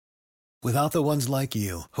Without the ones like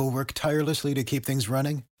you, who work tirelessly to keep things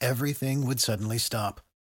running, everything would suddenly stop.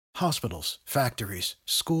 Hospitals, factories,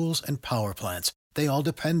 schools, and power plants, they all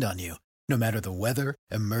depend on you. No matter the weather,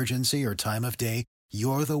 emergency, or time of day,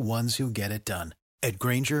 you're the ones who get it done. At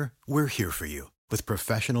Grainger, we're here for you with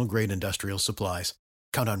professional-grade industrial supplies.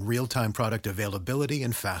 Count on real-time product availability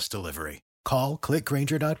and fast delivery. Call,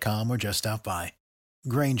 clickgrainger.com, or just stop by.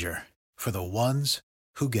 Grainger, for the ones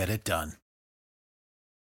who get it done.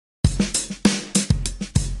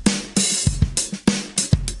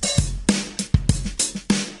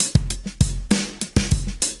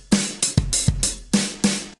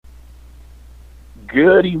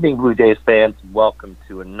 Good evening, Blue Jays fans. Welcome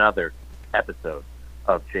to another episode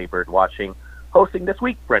of Jaybird Watching. Hosting this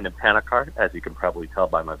week, Brendan Panikar, as you can probably tell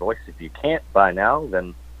by my voice. If you can't by now,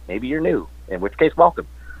 then maybe you're new, in which case, welcome.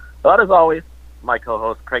 But as always, my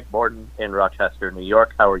co-host, Craig Borden in Rochester, New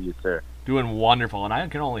York. How are you, sir? Doing wonderful, and I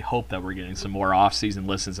can only hope that we're getting some more off-season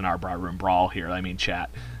listens in our Broadroom Brawl here. I mean, chat.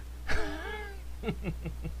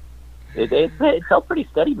 It felt pretty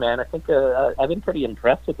steady, man. I think I've been pretty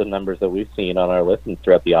impressed with the numbers that we've seen on our listens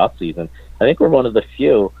throughout the off season. I think we're one of the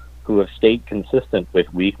few who have stayed consistent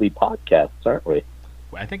with weekly podcasts, aren't we?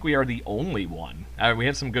 I think we are the only one. We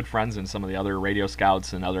have some good friends in some of the other Radio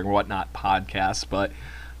Scouts and other whatnot podcasts, but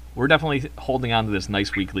we're definitely holding on to this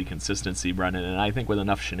nice weekly consistency, Brendan, and I think with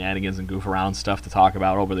enough shenanigans and goof around stuff to talk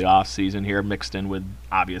about over the off season here, mixed in with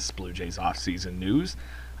obvious Blue Jays off season news,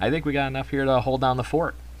 I think we got enough here to hold down the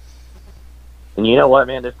fort. And you know what,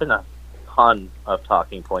 man? There's been a ton of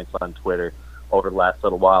talking points on Twitter over the last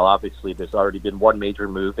little while. Obviously, there's already been one major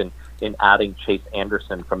move in adding Chase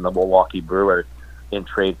Anderson from the Milwaukee Brewers in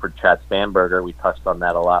trade for Chad Spanberger. We touched on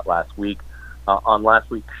that a lot last week on last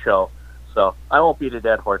week's show. So I won't beat a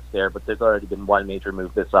dead horse there, but there's already been one major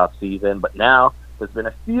move this offseason. But now there's been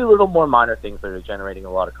a few little more minor things that are generating a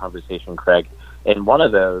lot of conversation, Craig. And one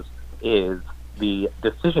of those is the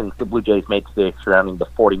decisions the Blue Jays made today surrounding the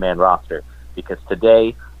 40-man roster. Because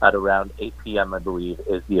today, at around 8 p.m., I believe,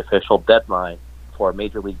 is the official deadline for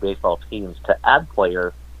Major League Baseball teams to add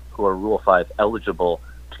players who are Rule 5 eligible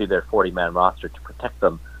to their 40-man roster to protect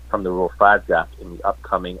them from the Rule 5 draft in the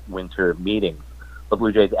upcoming winter meetings. The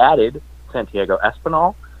Blue Jays added Santiago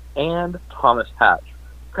Espinal and Thomas Hatch.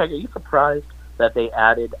 Craig, are you surprised that they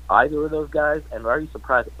added either of those guys? And are you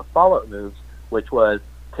surprised at the follow-up moves, which was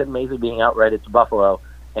Tim Mayza being outrighted to Buffalo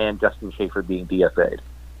and Justin Schaefer being DFA'd?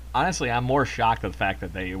 Honestly, I'm more shocked at the fact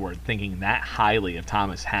that they were thinking that highly of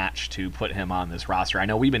Thomas Hatch to put him on this roster. I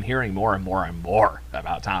know we've been hearing more and more and more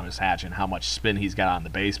about Thomas Hatch and how much spin he's got on the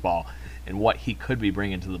baseball and what he could be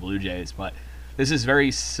bringing to the Blue Jays, but this is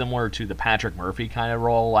very similar to the Patrick Murphy kind of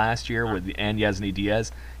role last year with Yasny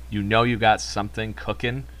Diaz. You know you got something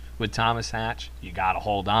cooking with Thomas Hatch. You got to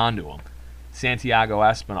hold on to him. Santiago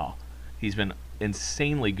Espinal, he's been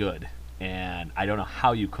insanely good, and I don't know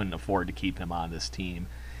how you couldn't afford to keep him on this team.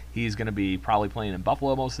 He's going to be probably playing in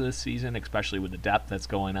Buffalo most of this season, especially with the depth that's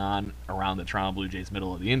going on around the Toronto Blue Jays'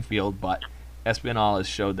 middle of the infield. But Espinal has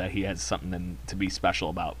showed that he has something to be special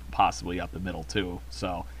about, possibly up the middle too.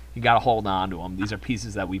 So you got to hold on to him. These are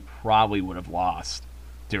pieces that we probably would have lost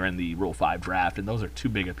during the Rule 5 draft, and those are too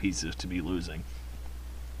big of pieces to be losing.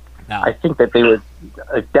 Now, I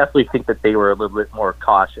definitely think that they were a little bit more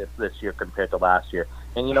cautious this year compared to last year.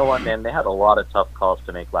 And you know what, man? They had a lot of tough calls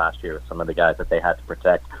to make last year with some of the guys that they had to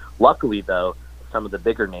protect. Luckily, though, some of the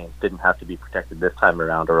bigger names didn't have to be protected this time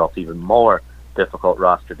around, or else even more difficult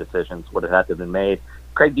roster decisions would have had to be made.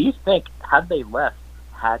 Craig, do you think, had they left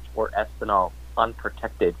Hatch or Espinal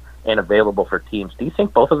unprotected and available for teams, do you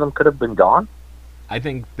think both of them could have been gone? I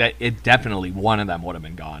think that it definitely one of them would have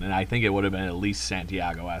been gone, and I think it would have been at least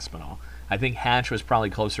Santiago Espinal. I think Hatch was probably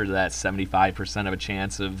closer to that 75% of a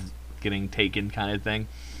chance of getting taken kind of thing,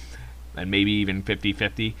 and maybe even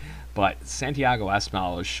 50-50. But Santiago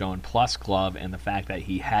Espinal has shown plus glove, and the fact that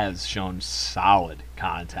he has shown solid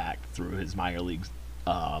contact through his minor league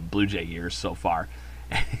Blue Jay years so far.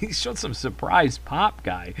 He's shown some surprise pop,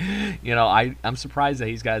 guy. You know, I'm surprised that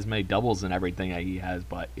he's got as many doubles and everything that he has,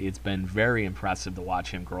 but it's been very impressive to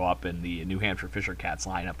watch him grow up in the New Hampshire Fisher Cats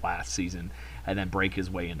lineup last season and then break his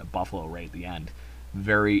way into Buffalo right at the end.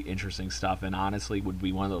 Very interesting stuff, and honestly would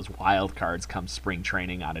be one of those wild cards come spring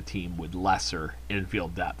training on a team with lesser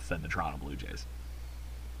infield depth than the Toronto Blue Jays.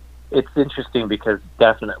 It's interesting because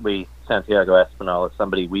definitely Santiago Espinal is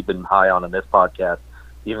somebody we've been high on in this podcast,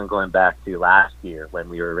 even going back to last year when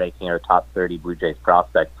we were ranking our top 30 Blue Jays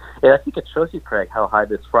prospects. And I think it shows you, Craig, how high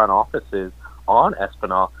this front office is on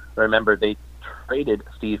Espinal. Remember, they traded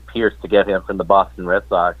Steve Pearce to get him from the Boston Red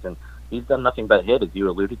Sox, and he's done nothing but hit, as you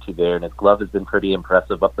alluded to there, and his glove has been pretty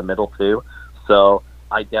impressive up the middle, too. So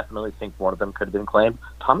I definitely think one of them could have been claimed.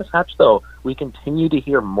 Thomas Hatch, though, we continue to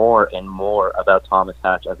hear more and more about Thomas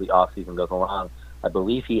Hatch as the offseason goes along. I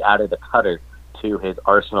believe he added a cutter to his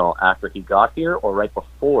arsenal after he got here, or right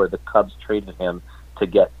before the Cubs traded him to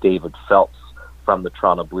get David Phelps from the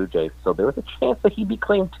Toronto Blue Jays. So there was a chance that he'd be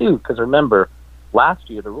claimed too, because remember, last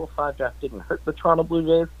year the Rule 5 draft didn't hurt the Toronto Blue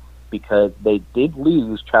Jays because they did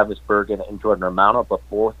lose Travis Bergen and Jordan Romano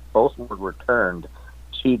before both were returned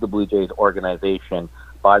to the Blue Jays organization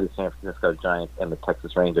by the San Francisco Giants and the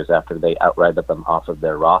Texas Rangers after they outrighted them off of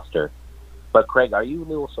their roster. But Craig, are you a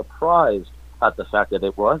little surprised at the fact that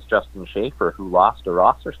it was Justin Schaefer who lost a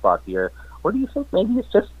roster spot here? Or do you think maybe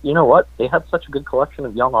it's just, you know what, they have such a good collection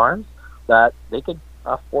of young arms that they could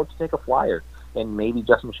afford to take a flyer, and maybe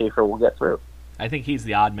Justin Schaefer will get through? I think he's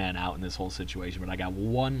the odd man out in this whole situation, but I got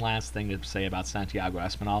one last thing to say about Santiago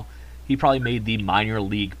Espinal. He probably made the minor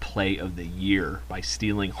league play of the year by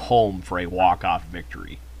stealing home for a walk-off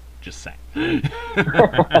victory. Just saying.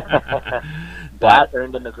 That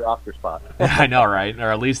earned him his roster spot. I know, right?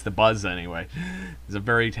 Or at least the buzz anyway. He's a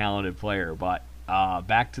very talented player. But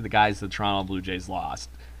back to the guys the Toronto Blue Jays lost.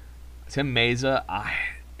 Tim Mayza,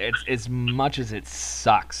 it's as much as it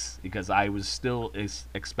sucks, because I was still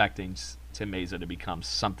expecting Tim Mayza to become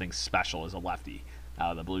something special as a lefty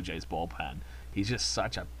out of the Blue Jays bullpen. He's just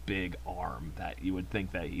such a big arm that you would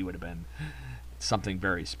think that he would have been something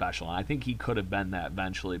very special. And I think he could have been that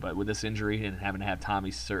eventually, but with this injury and having to have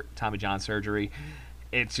Tommy John surgery,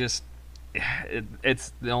 it's just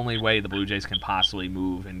it's the only way the Blue Jays can possibly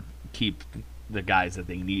move and keep the guys that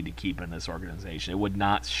they need to keep in this organization. It would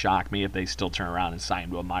not shock me if they still turn around and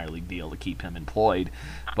sign to a minor league deal to keep him employed.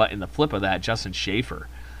 But in the flip of that, Justin Schaefer,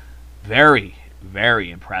 very, very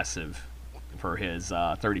impressive for his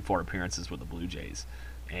 34 appearances with the Blue Jays.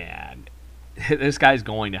 And this guy's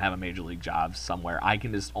going to have a major league job somewhere. I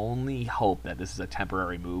can just only hope that this is a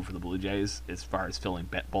temporary move for the Blue Jays as far as filling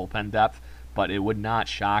bullpen depth. But it would not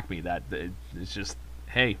shock me that it's just,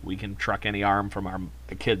 hey, we can truck any arm from our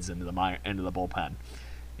kids into the bullpen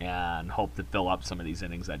and hope to fill up some of these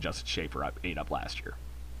innings that Justin Schaefer ate up last year.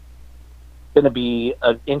 It's going to be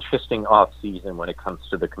an interesting offseason when it comes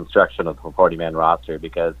to the construction of the 40-man roster,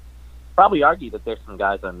 because probably argue that there's some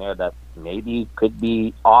guys on there that maybe could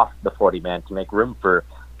be off the 40-man to make room for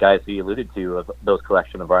guys who you alluded to, of those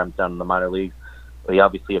collection of arms down in the minor leagues. We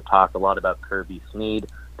obviously have talked a lot about Kirby Snead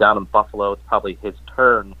down in Buffalo. It's probably his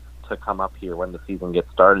turn to come up here when the season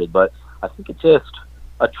gets started, but I think it just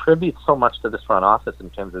attributes so much to this front office in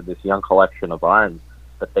terms of this young collection of arms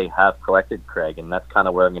that they have collected, Craig, and that's kind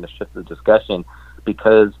of where I'm going to shift the discussion,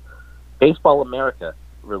 because Baseball America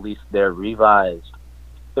released their revised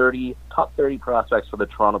top 30 prospects for the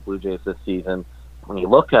Toronto Blue Jays this season. When you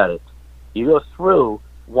look at it, you go through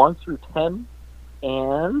 1 through 10,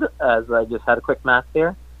 and as I just had a quick math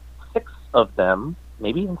there, 6 of them,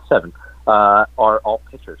 maybe even 7, are all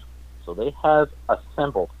pitchers. So they have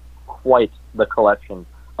assembled quite the collection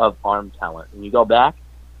of arm talent. And you go back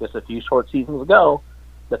just a few short seasons ago,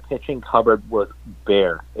 the pitching cupboard was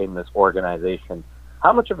bare in this organization.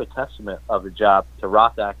 How much of a testament of a job to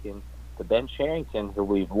Ross Atkins, to Ben Cherington, who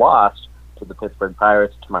we've lost to the Pittsburgh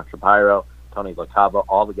Pirates, to Mark Shapiro, Tony LaCava,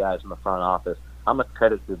 all the guys in the front office. How much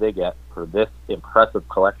credit do they get for this impressive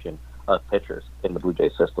collection of pitchers in the Blue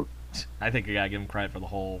Jays system? I think you got to give them credit for the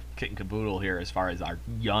whole kit and caboodle here as far as our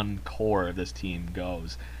young core of this team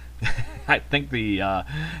goes. I think the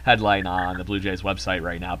headline on the Blue Jays website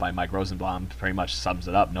right now by Mike Rosenbaum pretty much sums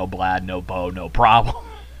it up. No Blad, no Bo, no problem.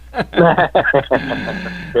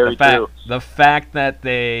 Very true. The fact that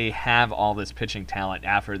they have all this pitching talent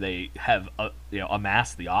after they have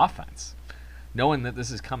amassed the offense, knowing that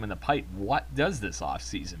this is coming to pipe, what does this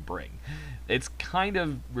offseason bring? It's kind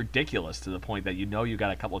of ridiculous to the point that you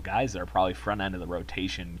got a couple of guys that are probably front end of the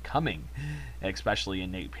rotation coming, especially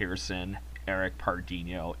in Nate Pearson, Eric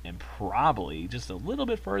Pardinho, and probably just a little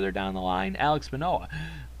bit further down the line, Alex Manoah.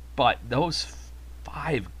 But those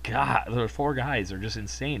 4 guys are just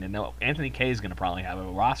insane. And now Anthony Kay is going to probably have a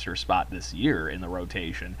roster spot this year in the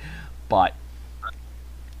rotation. But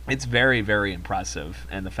it's very, very impressive.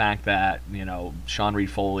 And the fact that, Sean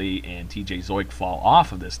Reed-Foley and TJ Zoik fall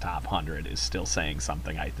off of this top 100 is still saying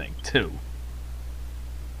something, I think, too.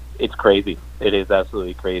 It's crazy. It is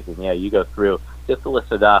absolutely crazy. And yeah, you go through, just to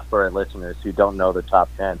list it off for our listeners who don't know the top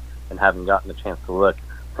 10 and haven't gotten a chance to look.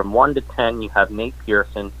 From 1 to 10, you have Nate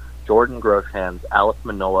Pearson, Jordan Groshans, Alex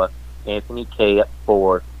Manoah, Anthony Kay at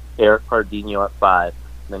 4, Eric Pardinho at 5.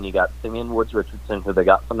 And then you got Simeon Woods Richardson, who they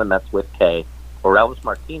got from the Mets with Kay. Orelvis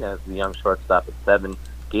Martinez, the young shortstop, at 7.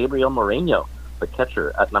 Gabriel Moreno, the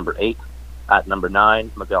catcher, at number 8. At number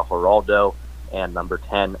 9, Miguel Geraldo. And number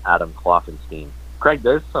 10, Adam Kloffenstein. Craig,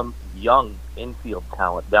 there's some young infield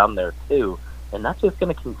talent down there too, and that's just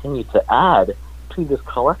going to continue to add to this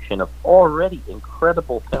collection of already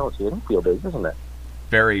incredible talented infielders, isn't it?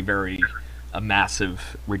 Very, very a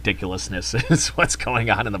massive ridiculousness is what's going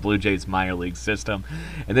on in the Blue Jays minor league system,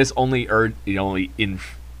 and this only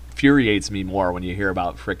infuriates me more when you hear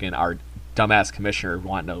about frickin' our dumbass commissioner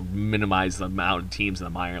wanting to minimize the amount of teams in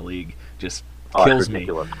the minor league. Just kills me.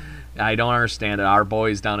 I don't understand it. Our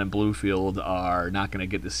boys down in Bluefield are not going to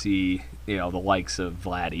get to see, the likes of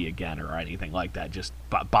Vladdy again or anything like that. Just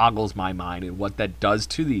boggles my mind, and what that does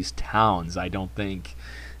to these towns. I don't think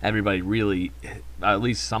everybody really, at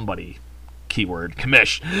least somebody, keyword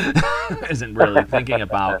commish, isn't really thinking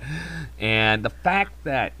about. And the fact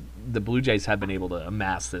that the Blue Jays have been able to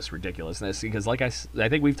amass this ridiculousness, because like I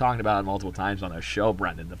think we've talked about it multiple times on our show,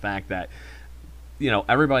 Brendan, the fact that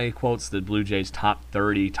everybody quotes the Blue Jays top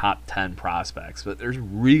 30, top 10 prospects, but there's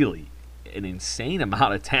really an insane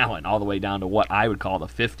amount of talent all the way down to what I would call the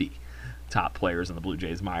 50 top players in the Blue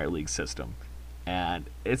Jays minor league system. And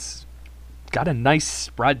it's got a nice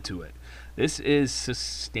spread to it. This is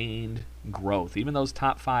sustained growth. Even those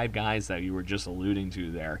top 5 guys that you were just alluding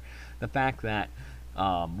to there, the fact that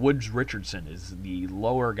Woods Richardson is the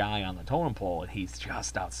lower guy on the totem pole, and he's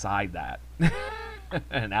just outside that.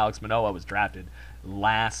 And Alex Manoah was drafted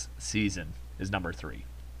last season as number 3.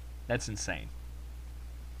 That's insane.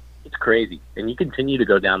 It's crazy. And you continue to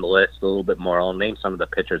go down the list a little bit more. I'll name some of the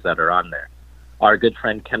pitchers that are on there. Our good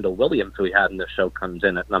friend Kendall Williams, who we had in the show, comes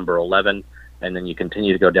in at number 11. And then you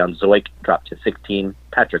continue to go down. Zoik dropped to 16.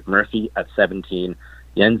 Patrick Murphy at 17.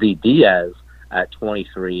 Yennsy Diaz at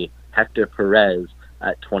 23. Hector Perez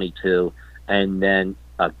at 22. And then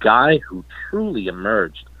a guy who truly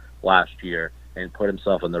emerged last year and put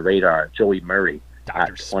himself on the radar, Joey Murray,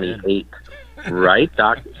 Dr. at 28. Right?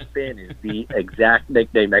 Dr. Spin is the exact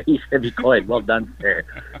nickname that he should be coined. Well done, sir.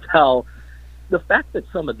 So the fact that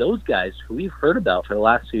some of those guys who we've heard about for the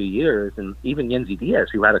last few years, and even Yennsy Diaz,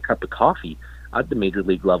 who had a cup of coffee at the major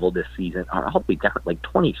league level this season, are all the way down at like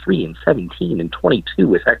 23 and 17 and 22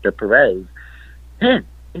 with Hector Perez. Man,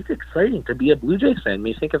 it's exciting to be a Blue Jays fan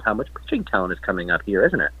when you think of how much pitching talent is coming up here,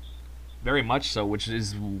 isn't it? Very much so, which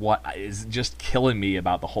is what is just killing me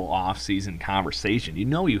about the whole off-season conversation.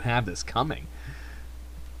 You have this coming.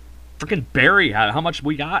 Freaking Barry, how much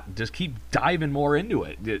we got? Just keep diving more into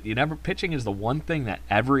it. Pitching is the one thing that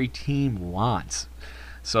every team wants.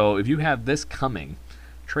 So if you have this coming,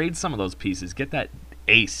 trade some of those pieces, get that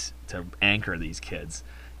ace to anchor these kids,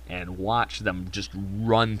 and watch them just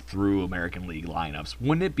run through American League lineups.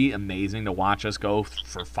 Wouldn't it be amazing to watch us go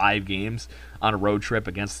for 5 games on a road trip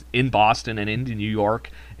in Boston and into New York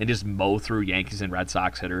and just mow through Yankees and Red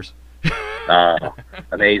Sox hitters?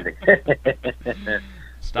 Amazing.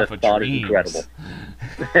 Stuff of dreams. Incredible.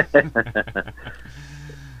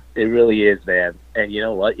 It really is, man. And you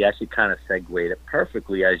know what? You actually kind of segued it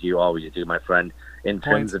perfectly, as you always do, my friend, in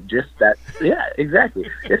terms of just that. Yeah, exactly.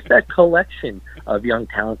 Just that collection of young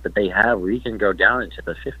talent that they have, where you can go down into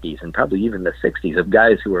the 50s and probably even the 60s of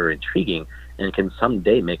guys who are intriguing and can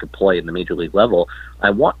someday make a play in the major league level. I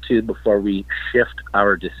want to, before we shift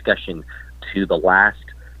our discussion to the last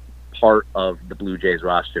part of the Blue Jays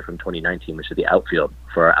roster from 2019, which is the outfield,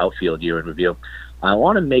 for our outfield year in review, I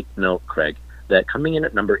want to make note, Craig, that coming in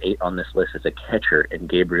at number 8 on this list is a catcher in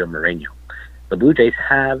Gabriel Moreno. The Blue Jays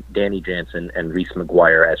have Danny Jansen and Reese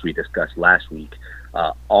McGuire, as we discussed last week,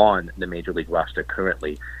 on the Major League roster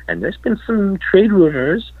currently. And there's been some trade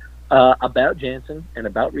rumors about Jansen and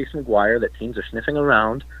about Reese McGuire that teams are sniffing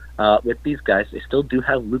around with these guys. They still do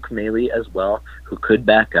have Luke Maile as well, who could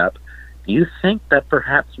back up. Do you think that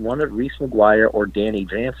perhaps one of Reese McGuire or Danny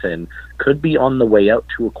Jansen could be on the way out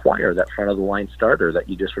to acquire that front-of-the-line starter that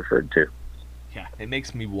you just referred to? Yeah, it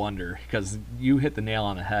makes me wonder, because you hit the nail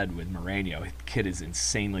on the head with Moreno. The kid is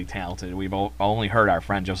insanely talented. We've only heard our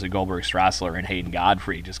friend Joseph Goldberg-Strassler and Hayden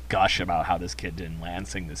Godfrey just gush about how this kid did in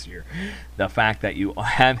Lansing this year. The fact that you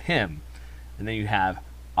have him, and then you have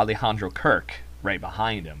Alejandro Kirk right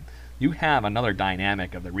behind him. You have another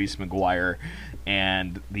dynamic of the Reese McGuire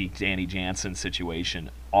and the Danny Jansen situation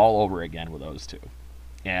all over again with those two.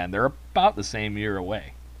 And they're about the same year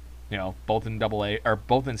away. Both in AA or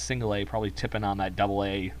both in single A, probably tipping on that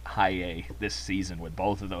AA, high A this season with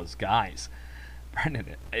both of those guys.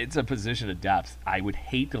 Brendan, it's a position of depth. I would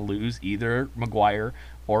hate to lose either McGuire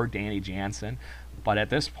or Danny Jansen, but at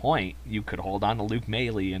this point, you could hold on to Luke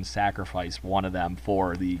Maile and sacrifice one of them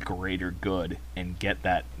for the greater good and get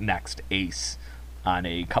that next ace on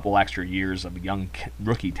a couple extra years of young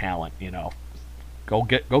rookie talent, Go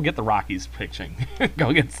get the Rockies pitching.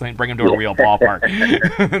 Bring them to a real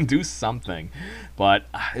ballpark. Do something. But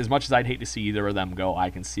as much as I'd hate to see either of them go, I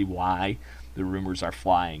can see why the rumors are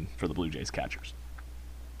flying for the Blue Jays catchers.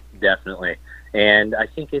 Definitely. And I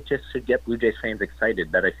think it just should get Blue Jays fans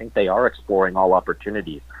excited that I think they are exploring all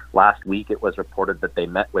opportunities. Last week it was reported that they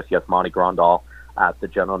met with Yasmani Grandal at the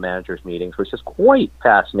general managers meetings, which is quite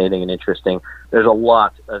fascinating and interesting. There's a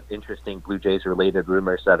lot of interesting Blue Jays related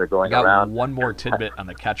rumors that are going around. One more tidbit on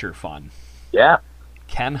the catcher fun. Yeah.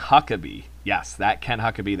 Ken Huckabee. Yes, that Ken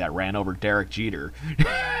Huckabee that ran over Derek Jeter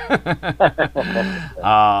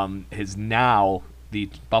is now the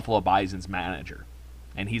Buffalo Bison's manager.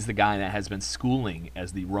 And he's the guy that has been schooling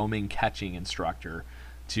as the roaming catching instructor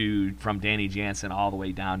from Danny Jansen all the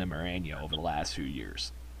way down to Moreno over the last few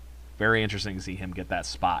years. Very interesting to see him get that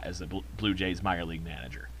spot as the Blue Jays minor league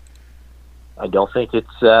manager. I don't think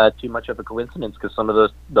it's too much of a coincidence because some of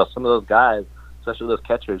those guys, especially those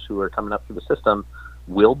catchers who are coming up through the system,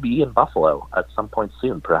 will be in Buffalo at some point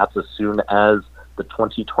soon, perhaps as soon as the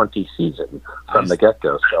 2020 season from the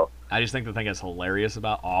get-go. So I just think the thing that's hilarious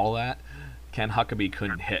about all that, Ken Huckabee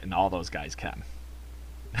couldn't hit, and all those guys can.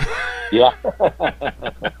 Yeah.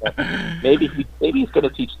 maybe he's going to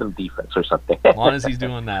teach them defense or something. As long as he's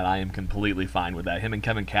doing that, I am completely fine with that. Him and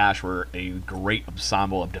Kevin Cash were a great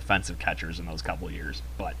ensemble of defensive catchers in those couple of years.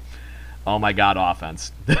 But, oh my God,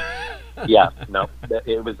 offense. Yeah, no.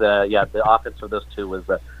 It was, the offense for those two was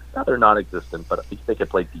rather non-existent, but at least they could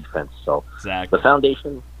play defense. So exactly. The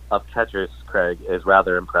foundation of catchers, Craig, is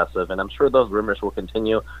rather impressive, and I'm sure those rumors will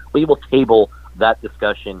continue. We will table that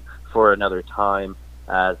discussion for another time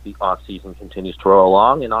as the off-season continues to roll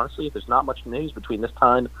along. And honestly, if there's not much news between this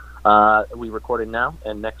time we recorded now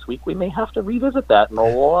and next week, we may have to revisit that and a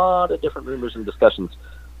lot of different rumors and discussions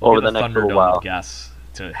over the next little while. Guess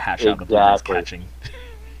to hash out the Blue Jays catching.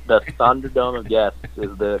 The Thunderdome of guests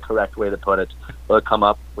is the correct way to put it. It'll come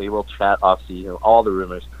up. We will chat off-season, all the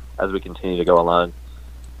rumors as we continue to go along.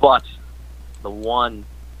 But the one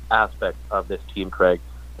aspect of this team, Craig,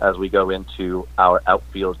 as we go into our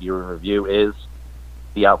outfield year in review is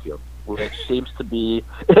the outfield, which seems to be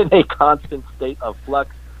in a constant state of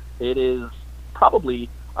flux. It is probably,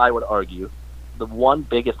 I would argue, the one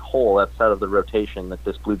biggest hole outside of the rotation that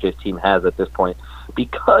this Blue Jays team has at this point,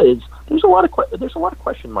 because there's a lot of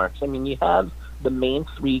question marks. I mean, you have the main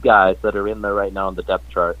three guys that are in there right now on the depth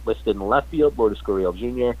chart listed in left field, Lourdes Gurriel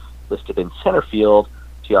Jr., listed in center field,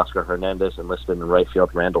 Teoscar Hernandez, and listed in right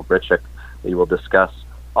field, Randall Grichuk. We will discuss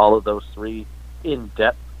all of those three in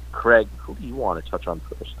depth. Craig, who do you want to touch on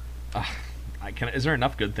first? Is there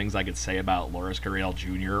enough good things I could say about Lourdes Gurriel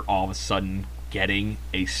Jr. all of a sudden getting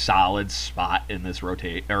a solid spot in this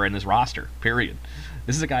in this roster? Period.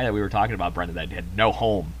 This is a guy that we were talking about, Brendan, that had no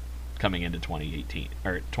home coming into 2018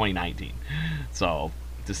 or 2019. So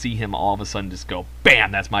to see him all of a sudden just go,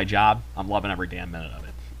 bam, that's my job. I'm loving every damn minute of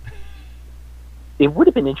it. It would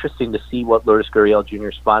have been interesting to see what Lourdes Gurriel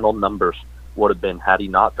Jr.'s final numbers would have been had he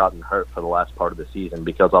not gotten hurt for the last part of the season,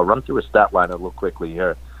 because I'll run through his stat line a little quickly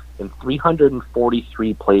here. In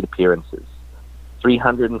 343 plate appearances,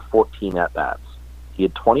 314 at-bats, he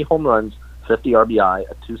had 20 home runs, 50 RBI,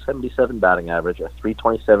 a 277 batting average, a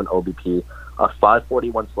 327 OBP, a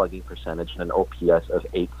 541 slugging percentage, and an OPS of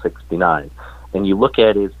 869. And you look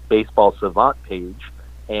at his Baseball Savant page,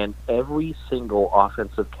 and every single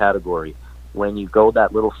offensive category, when you go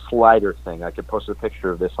that little slider thing, I could post a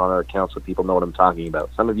picture of this on our account so people know what I'm talking about.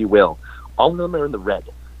 Some of you will. All of them are in the red,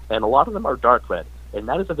 and a lot of them are dark red, and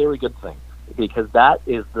that is a very good thing, because that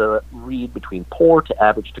is the read between poor to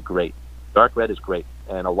average to great. Dark red is great,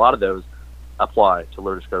 and a lot of those apply to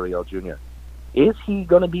Lourdes Gurriel Jr. Is he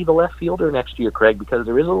going to be the left fielder next year, Craig? Because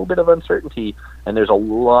there is a little bit of uncertainty, and there's a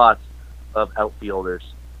lot of outfielders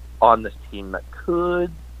on this team that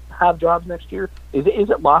could have jobs next year. Is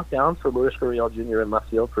it locked down for Lourdes Gurriel Jr. in left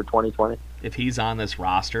field for 2020? If he's on this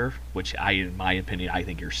roster, which in my opinion, I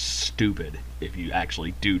think you're stupid if you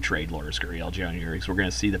actually do trade Lourdes Gurriel Jr., because we're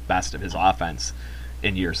going to see the best of his offense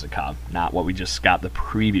in years to come, not what we just got the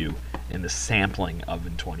preview in the sampling of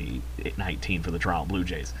in 2019 for the Toronto Blue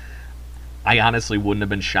Jays. I honestly wouldn't have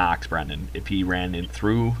been shocked, Brendan, if he ran in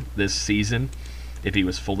through this season, if he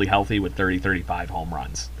was fully healthy with 30-35 home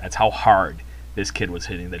runs. That's how hard this kid was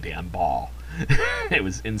hitting the damn ball. It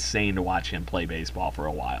was insane to watch him play baseball for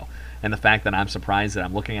a while. And the fact that I'm surprised that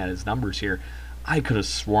I'm looking at his numbers here, I could have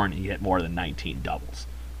sworn he hit more than 19 doubles.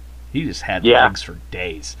 He just had legs for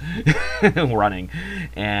days running.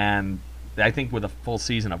 And I think with a full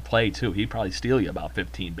season of play, too, he'd probably steal you about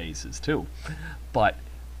 15 bases, too. But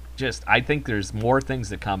I think there's more things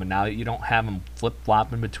that come, and now that you don't have him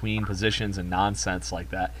flip-flopping between positions and nonsense like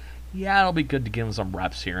that, Yeah, it'll be good to give him some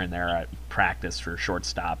reps here and there at practice for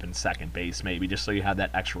shortstop and second base, maybe, just so you have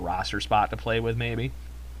that extra roster spot to play with, maybe.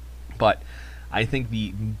 But I think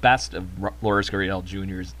the best of Lourdes Gurriel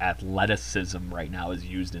Jr.'s athleticism right now is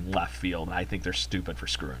used in left field, and I think they're stupid for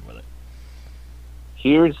screwing with it.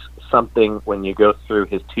 Here's something when you go through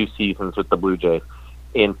his 2 seasons with the Blue Jays.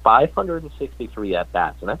 In 563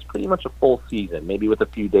 at-bats, and that's pretty much a full season, maybe with a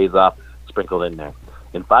few days off sprinkled in there.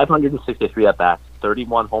 In 563 at-bats,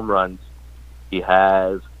 31 home runs, he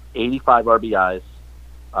has 85 RBIs,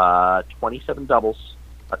 27 doubles,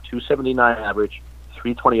 a 279 average,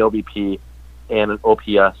 320 OBP, and an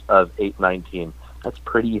OPS of 819. That's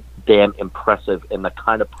pretty damn impressive in the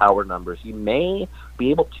kind of power numbers you may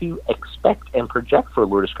be able to expect and project for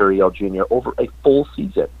Lourdes Gurriel Jr. over a full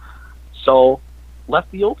season. So,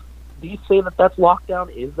 left field, do you say that that's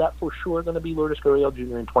lockdown? Is that for sure going to be Lourdes Gurriel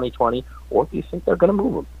Jr. in 2020? Or do you think they're going to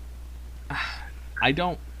move him? I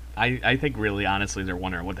don't. I think really, honestly, they're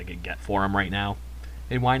wondering what they can get for him right now.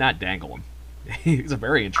 And why not dangle him? He's a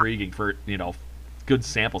very intriguing for, good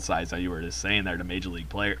sample size that you were just saying there to major league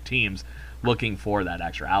teams looking for that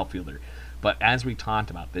extra outfielder. But as we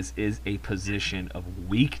talked about, this is a position of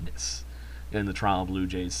weakness in the Toronto Blue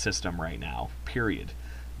Jays system right now, period.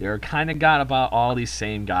 They're kind of got about all these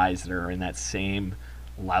same guys that are in that same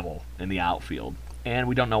level in the outfield. And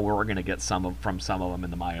we don't know where we're going to get from some of them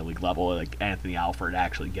in the minor league level, like Anthony Alford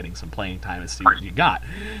actually getting some playing time and see what you got.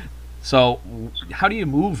 So how do you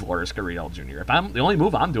move Lourdes Gurriel Jr.? The only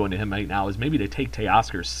move I'm doing to him right now is maybe to take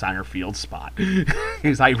Teoscar's center field spot,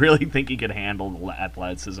 because I really think he could handle the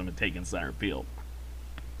athleticism and taking center field.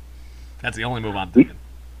 That's the only move I'm thinking.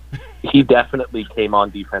 He definitely came on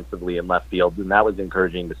defensively in left field, and that was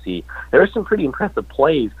encouraging to see. There are some pretty impressive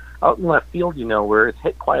plays out in left field, where it's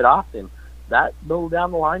hit quite often. That middle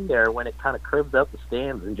down the line there, when it kind of curves out the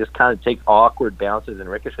stands and just kind of takes awkward bounces and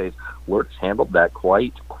ricochets, Lourdes handled that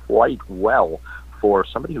quite well for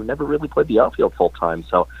somebody who never really played the outfield full time.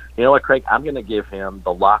 So, you know what, Craig? I'm going to give him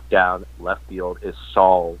the lockdown. Left field is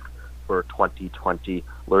solved for 2020.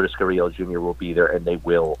 Lourdes Gurriel Jr. will be there, and they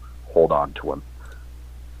will hold on to him.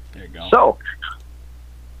 There you go. So,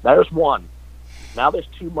 there's one. Now there's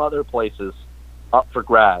 2 other places up for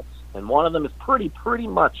grabs, and one of them is pretty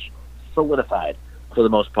much solidified for the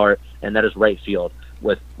most part, and that is right field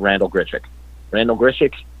with Randal Grichuk. Randal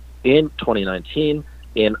Grichuk in 2019,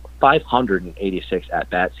 in 586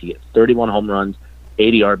 at-bats, he hit 31 home runs,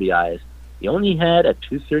 80 RBIs. He only had a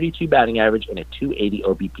 232 batting average and a 280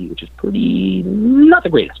 OBP, which is not the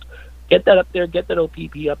greatest. Get that up there, get that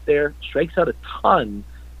OPP up there, strikes out a ton,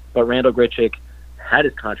 but Randal Grichuk had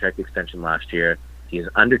his contract extension last year. He's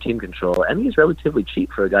under team control, and he's relatively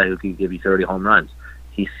cheap for a guy who can give you 30 home runs.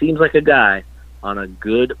 He seems like a guy on a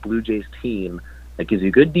good Blue Jays team that gives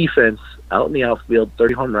you good defense out in the outfield,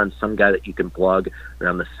 30 home runs, some guy that you can plug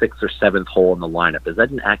around the 6th or 7th hole in the lineup. Is that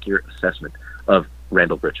an accurate assessment of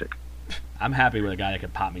Randal Grichuk? I'm happy with a guy that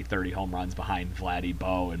could pop me 30 home runs behind Vladdy,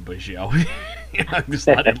 Bo, and Biggio. Just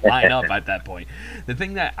let it line up at that point. The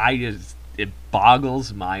thing that it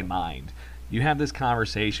boggles my mind. You have this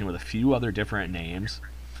conversation with a few other different names,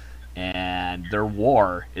 and their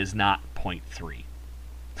WAR is not .3.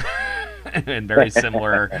 And very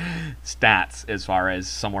similar stats as far as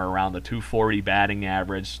somewhere around the 240 batting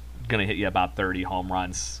average, going to hit you about 30 home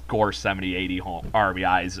runs, score 70, 80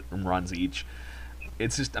 RBIs and runs each.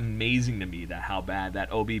 It's just amazing to me that how bad that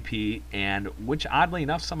OBP, and which oddly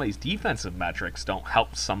enough some of these defensive metrics don't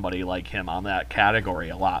help somebody like him on that category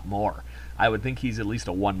a lot more. I would think he's at least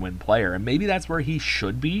a 1-win player, and maybe that's where he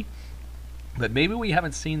should be, but maybe we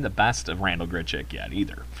haven't seen the best of Randal Grichuk yet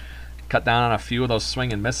either. Cut down on a few of those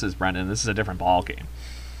swing and misses, Brendan. This is a different ball game.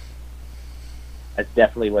 That's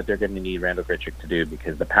definitely what they're going to need Randal Grichuk to do,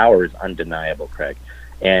 because the power is undeniable, Craig.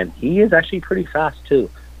 And he is actually pretty fast, too.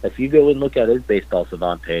 If you go and look at his baseball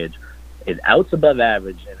savant page, his outs above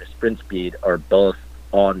average and his sprint speed are both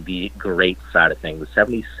on the great side of things, the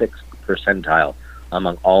 76th percentile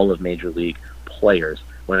among all of Major League players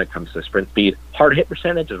when it comes to sprint speed. Hard hit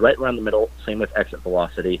percentage is right around the middle, same with exit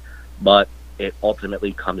velocity, but it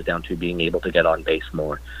ultimately comes down to being able to get on base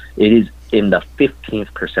more. It is in the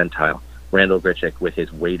 15th percentile, Randal Grichuk, with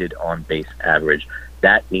his weighted on base average.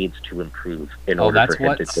 That needs to improve in order for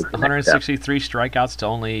him to take the next step. 163 strikeouts to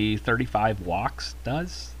only 35 walks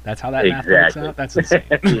does? That's how that math works out? That's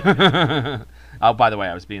insane. Oh, by the way,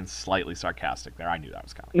 I was being slightly sarcastic there. I knew that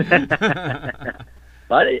was coming.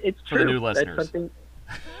 But it's true. For the new listeners. That's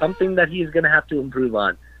something that he's going to have to improve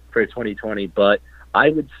on for 2020. But I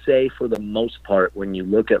would say for the most part, when you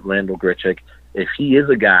look at Randal Grichuk, if he is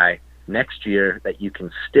a guy next year that you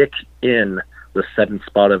can stick in the 7th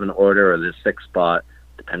spot of an order or the 6th spot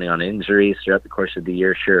depending on injuries throughout the course of the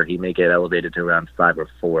year, sure, he may get elevated to around 5 or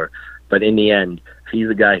 4. But in the end, he's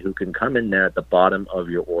a guy who can come in there at the bottom of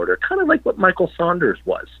your order, kind of like what Michael Saunders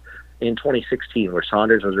was in 2016, where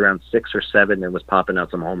Saunders was around 6 or 7 and was popping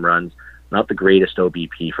out some home runs. Not the greatest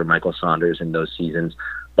OBP for Michael Saunders in those seasons,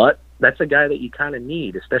 but that's a guy that you kind of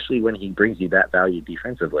need, especially when he brings you that value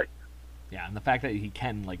defensively. Yeah, and the fact that he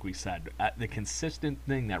can, like we said, the consistent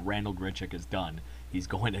thing that Randal Grichuk has done, he's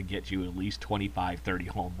going to get you at least 25, 30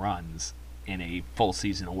 home runs in a full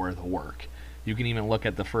season worth of work. You can even look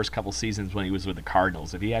at the first couple seasons when he was with the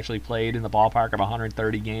Cardinals. If he actually played in the ballpark of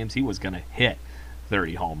 130 games, he was going to hit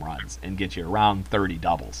 30 home runs and get you around 30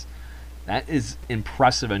 doubles. That is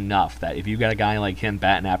impressive enough that if you got a guy like him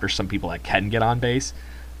batting after some people that can get on base,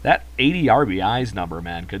 that 80 RBIs number,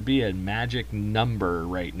 man, could be a magic number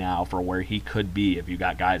right now for where he could be if you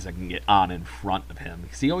got guys that can get on in front of him.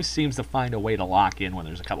 Because he always seems to find a way to lock in when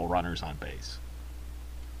there's a couple runners on base.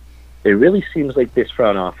 It really seems like this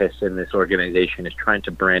front office and this organization is trying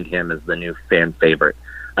to brand him as the new fan favorite.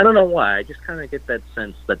 I don't know why. I just kind of get that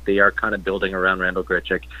sense that they are kind of building around Randal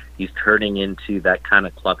Grichuk. He's turning into that kind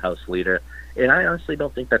of clubhouse leader. And I honestly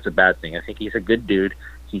don't think that's a bad thing. I think he's a good dude.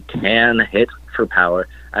 He can hit for power,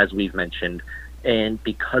 as we've mentioned. And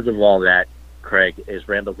because of all that, Craig, is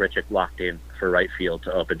Randal Grichuk locked in for right field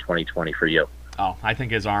to open 2020 for you? Oh, I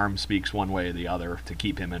think his arm speaks one way or the other to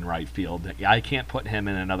keep him in right field. I can't put him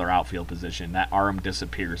in another outfield position. That arm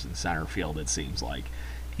disappears in center field, it seems like.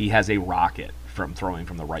 He has a rocket from throwing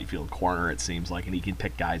from the right field corner, it seems like, and he can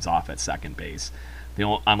pick guys off at second base.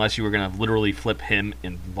 Unless you were going to literally flip him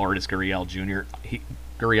and Lourdes Gurriel Jr.,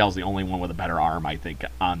 Gurriel's the only one with a better arm, I think,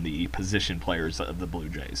 on the position players of the Blue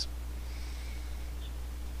Jays.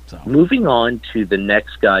 So, moving on to the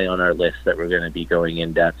next guy on our list that we're going to be going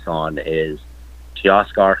in depth on is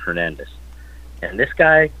Teoscar Hernandez. And this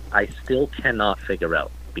guy, I still cannot figure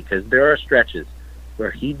out, because there are stretches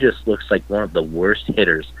where he just looks like one of the worst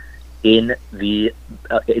hitters in the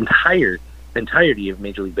entirety of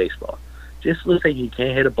Major League Baseball. Just looks like he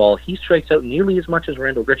can't hit a ball. He strikes out nearly as much as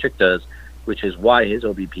Randal Grichuk does, which is why his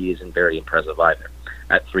OBP isn't very impressive either,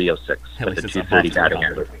 at 306 with a 230 batting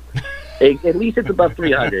average. At least it's above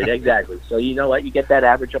 300, exactly. So you know what? You get that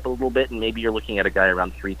average up a little bit, and maybe you're looking at a guy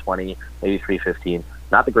around 320, maybe 315.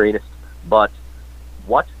 Not the greatest, but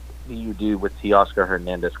what do you do with Teoscar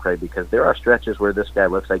Hernandez, Craig? Because there are stretches where this guy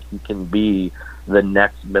looks like he can be the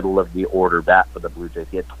next middle-of-the-order bat for the Blue Jays.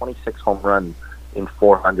 He had 26 home runs in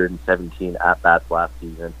 417 at-bats last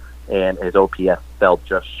season, and his OPS fell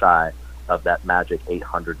just shy of that magic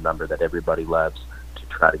 800 number that everybody loves to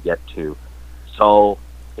try to get to. So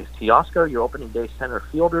is Teoscar your opening day center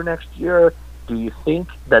fielder next year? Do you think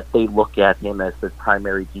that they look at him as the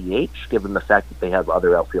primary DH, given the fact that they have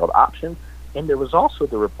other outfield options? And there was also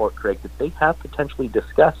the report, Craig, that they have potentially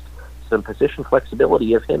discussed some position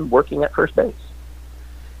flexibility of him working at first base.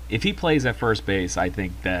 If he plays at first base, I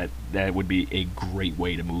think that would be a great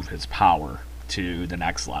way to move his power to the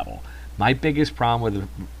next level. My biggest problem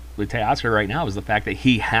with Teoscar right now is the fact that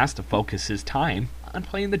he has to focus his time on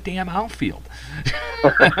playing the damn outfield.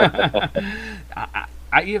 I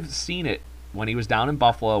have seen it when he was down in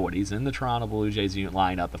Buffalo, when he's in the Toronto Blue Jays unit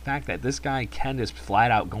lineup, the fact that this guy can just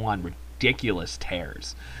flat out go on ridiculous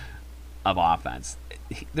tears of offense.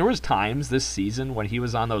 There was times this season when he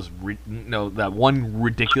was on those, that one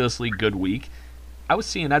ridiculously good week, I was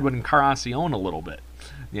seeing Edwin Encarnacion a little bit.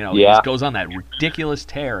 He just goes on that ridiculous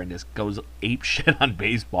tear and just goes ape shit on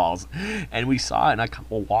baseballs. And we saw it in a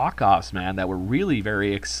couple walk-offs, man, that were really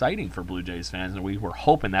very exciting for Blue Jays fans, and we were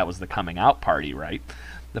hoping that was the coming out party, right?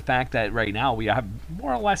 The fact that right now we have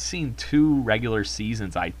more or less seen 2 regular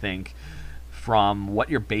seasons, I think, from what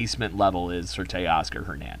your basement level is for Teoscar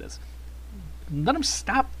Hernandez. Let him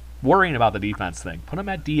stop worrying about the defense thing. Put him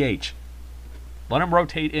at DH. Let him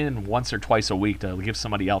rotate in once or twice a week to give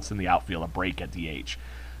somebody else in the outfield a break at DH.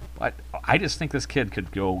 But I just think this kid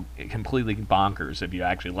could go completely bonkers if you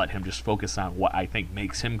actually let him just focus on what I think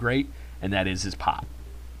makes him great, and that is his pop.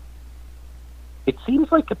 It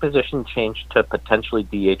seems like a position change to potentially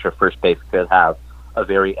DH or first base could have a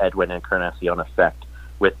very Edwin Encarnacion effect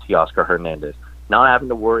with Teoscar Hernandez. Not having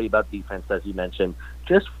to worry about defense, as you mentioned,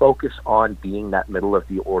 just focus on being that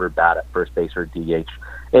middle-of-the-order bat at first base or DH.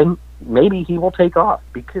 And maybe he will take off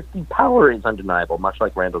because the power is undeniable, much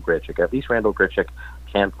like Randal Grichuk. At least Randal Grichuk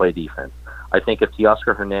can play defense. I think if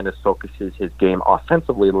Teoscar Hernandez focuses his game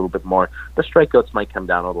offensively a little bit more, the strikeouts might come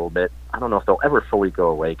down a little bit. I don't know if they'll ever fully go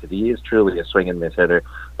away because he is truly a swing and miss hitter.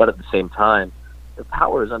 But at the same time, the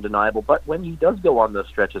power is undeniable. But when he does go on those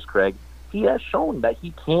stretches, Craig, he has shown that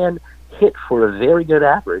he can hit for a very good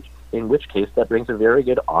average in which case that brings a very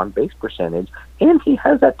good on-base percentage, and he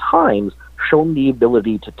has at times shown the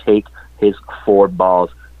ability to take his forward balls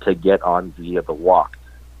to get on via the walk.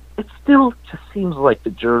 It still just seems like the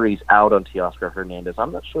jury's out on Teoscar Hernandez.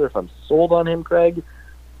 I'm not sure if I'm sold on him, Craig.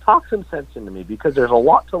 Talk some sense into me, because there's a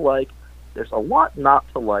lot to like, there's a lot not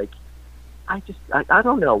to like. I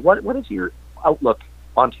don't know. What is your outlook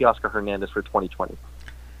on Teoscar Hernandez for 2020?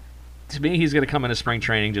 To me, he's going to come into spring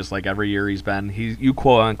training just like every year he's been. You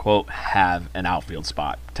quote-unquote have an outfield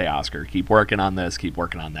spot, Teoscar. Keep working on this, keep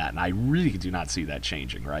working on that. And I really do not see that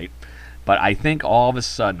changing, right? But I think all of a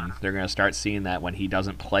sudden they're going to start seeing that when he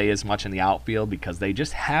doesn't play as much in the outfield, because they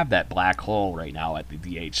just have that black hole right now at the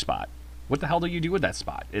DH spot. What the hell do you do with that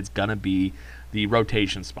spot? It's going to be the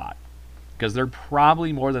rotation spot, because they're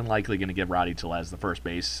probably more than likely going to give Rowdy Tellez the first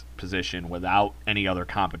base position without any other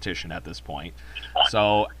competition at this point.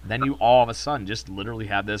 So then you all of a sudden just literally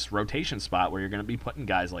have this rotation spot where you're going to be putting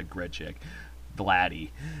guys like Grichuk, Vladdy,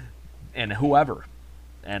 and whoever.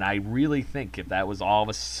 And I really think if that was all of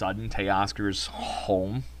a sudden Teoscar's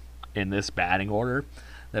home in this batting order,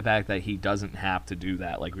 the fact that he doesn't have to do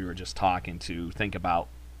that, like we were just talking, to think about,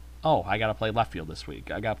 oh, I got to play left field this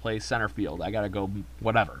week, I got to play center field, I got to go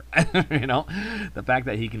whatever. The fact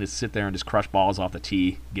that he can just sit there and just crush balls off the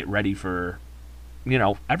tee, get ready for,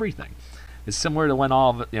 everything. It's similar to when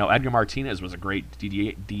Edgar Martinez was a great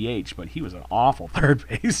DH, but he was an awful third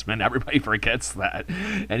baseman. Everybody forgets that.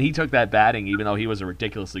 And he took that batting, even though he was a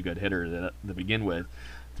ridiculously good hitter to begin with,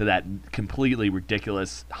 to that completely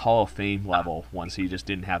ridiculous Hall of Fame level once he just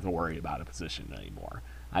didn't have to worry about a position anymore.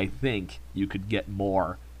 I think you could get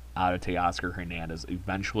more out of Teoscar Hernandez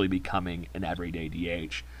eventually becoming an everyday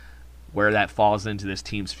DH. Where that falls into this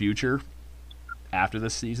team's future after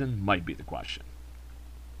this season might be the question.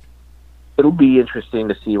 It'll be interesting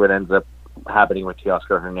to see what ends up happening with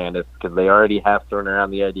Teoscar Hernandez, because they already have thrown around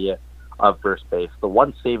the idea of first base. The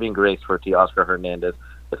one saving grace for Teoscar Hernandez,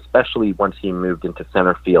 especially once he moved into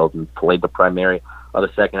center field and played the primary of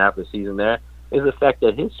the second half of the season there, is the fact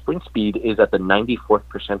that his sprint speed is at the 94th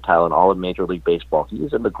percentile in all of Major League Baseball. He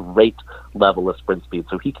is at a great level of sprint speed,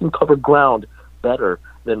 so he can cover ground better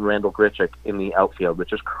than Randall Grichuk in the outfield,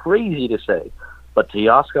 which is crazy to say. But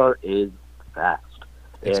Teoscar is fast.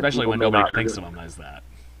 Especially when nobody thinks of him as that.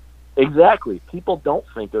 Exactly. People don't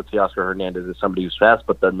think that Teoscar Hernandez is somebody who's fast,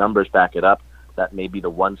 but the numbers back it up. That may be the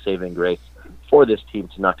one saving grace for this team,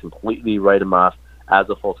 to not completely write him off as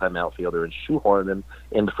a full-time outfielder and shoehorn him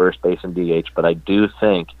into first base and DH. But I do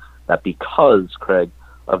think that because, Craig,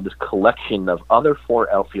 of this collection of other four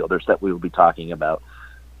outfielders that we will be talking about,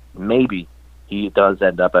 maybe he does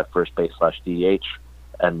end up at first base / DH,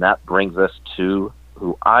 and that brings us to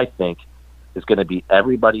who I think is going to be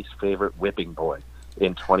everybody's favorite whipping boy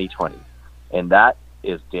in 2020, and that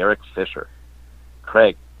is Derek Fisher.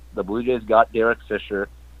 Craig, the Blue Jays got Derek Fisher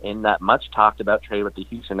in that much-talked-about trade with the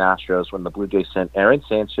Houston Astros when the Blue Jays sent Aaron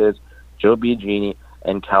Sanchez, Joe Biagini,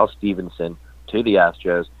 and Cal Stevenson to the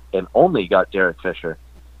Astros, and only got Derek Fisher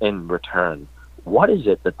in return. What is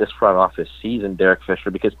it that this front office sees in Derek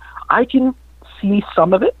Fisher? Because I can see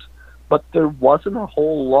some of it, but there wasn't a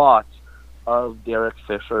whole lot of Derek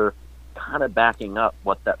Fisher kind of backing up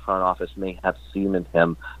what that front office may have seen in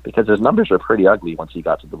him, because his numbers are pretty ugly once he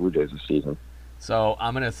got to the Blue Jays this season. So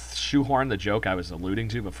I'm going to shoehorn the joke I was alluding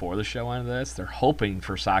to before the show into this. They're hoping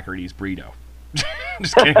for Socrates Brito.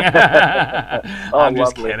 Just kidding. I'm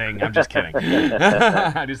just kidding.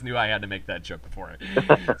 I just knew I had to make that joke before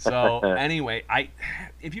it. So anyway,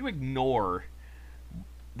 if you ignore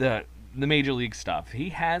the Major League stuff, he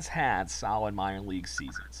has had solid minor league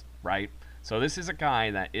seasons, right? So this is a guy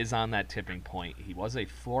that is on that tipping point. He was a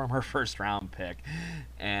former first-round pick,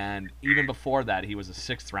 and even before that, he was a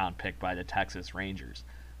sixth-round pick by the Texas Rangers.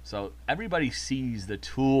 So everybody sees the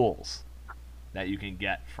tools that you can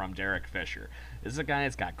get from Derek Fisher. This is a guy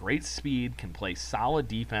that's got great speed, can play solid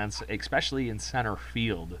defense, especially in center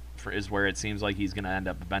field, is where it seems like he's going to end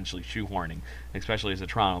up eventually shoehorning, especially as a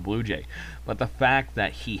Toronto Blue Jay. But the fact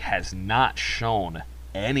that he has not shown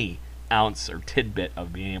any ounce or tidbit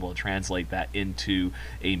of being able to translate that into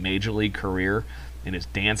a major league career, and is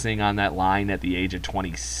dancing on that line at the age of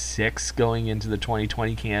 26 going into the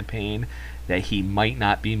 2020 campaign, that he might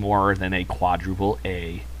not be more than a quadruple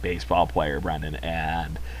A baseball player, Brendan.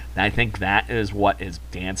 And I think that is what is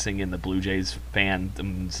dancing in the Blue Jays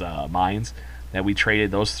fans' minds, that we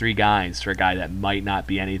traded those three guys for a guy that might not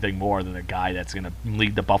be anything more than a guy that's going to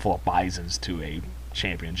lead the Buffalo Bisons to a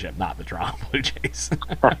championship, not the Toronto Blue Jays.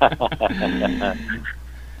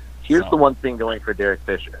 Here's the one thing going for Derek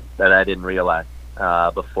Fisher that I didn't realize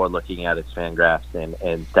before looking at his FanGraphs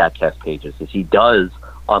and StatCast pages, is he does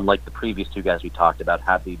unlike the previous two guys we talked about,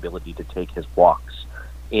 had the ability to take his walks.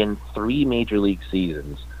 In 3 major league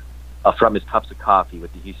seasons, from his cups of coffee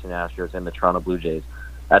with the Houston Astros and the Toronto Blue Jays,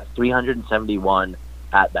 that's 371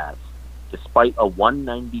 at-bats. Despite a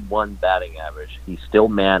 191 batting average, he still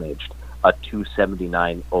managed a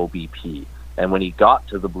 279 OBP. And when he got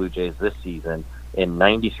to the Blue Jays this season, in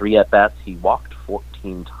 93 at-bats, he walked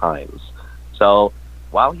 14 times. So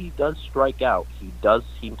while he does strike out, he does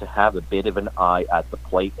seem to have a bit of an eye at the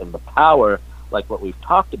plate, and the power, like what we've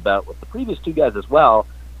talked about with the previous two guys as well,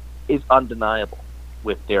 is undeniable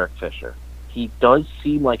with Derek Fisher. He does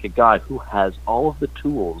seem like a guy who has all of the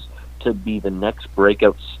tools to be the next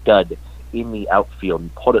breakout stud in the outfield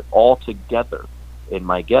and put it all together. And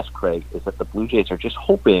my guess, Craig, is that the Blue Jays are just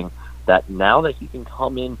hoping that now that he can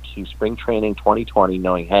come into spring training 2020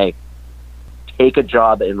 knowing, hey, take a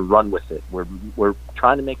job and run with it. We're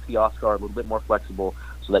trying to make the Oscar a little bit more flexible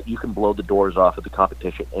so that you can blow the doors off of the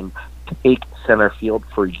competition and take center field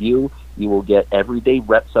for you. You will get everyday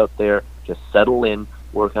reps out there. Just settle in,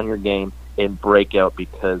 work on your game, and break out,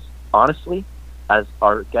 because honestly, as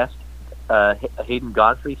our guest Hayden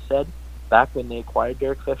Godfrey said back when they acquired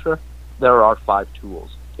Derek Fisher, there are 5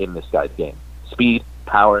 tools in this guy's game: speed,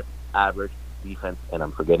 power, average, defense, and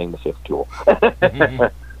I'm forgetting the 5th tool.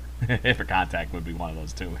 Hit for contact would be one of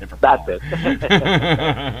those two. Hit for That's power.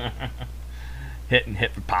 it.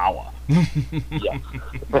 Hit for power. Yeah.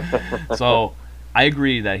 So I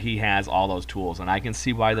agree that he has all those tools, and I can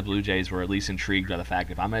see why the Blue Jays were at least intrigued by the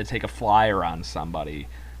fact if I'm going to take a flyer on somebody,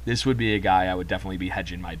 this would be a guy I would definitely be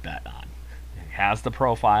hedging my bet on. He has the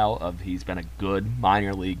profile of he's been a good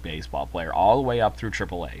minor league baseball player all the way up through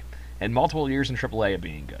AAA, and multiple years in AAA of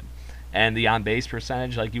being good. And the on-base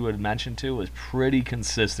percentage, like you had mentioned too, was pretty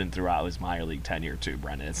consistent throughout his minor league tenure too,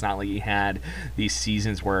 Brendan. It's not like he had these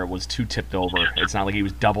seasons where it was too tipped over. It's not like he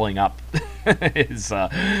was doubling up his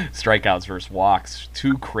strikeouts versus walks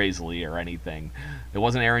too crazily or anything. It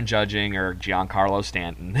wasn't Aaron Judging or Giancarlo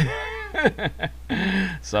Stanton.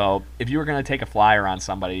 So if you were going to take a flyer on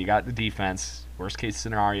somebody, you got the defense. Worst case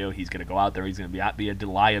scenario, he's going to go out there. He's going to be a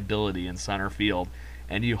liability in center field,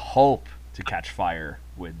 and you hope to catch fire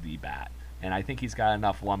with the bat. And I think he's got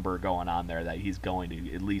enough lumber going on there that he's going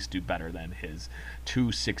to at least do better than his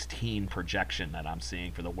 216 projection that I'm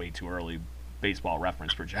seeing for the way too early baseball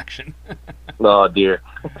reference projection. Oh, dear.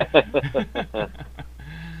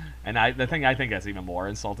 And the thing I think that's even more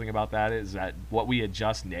insulting about that is that what we had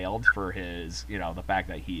just nailed for his, the fact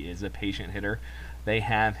that he is a patient hitter, they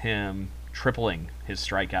have him tripling his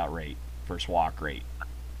strikeout rate versus walk rate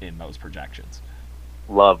in those projections.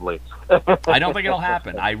 Lovely. I don't think it'll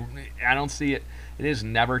happen. I don't see it. It is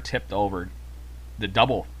never tipped over the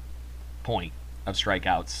double point of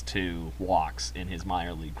strikeouts to walks in his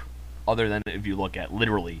minor league, other than if you look at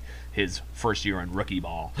literally his first year in rookie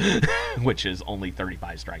ball, which is only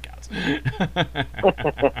 35 strikeouts.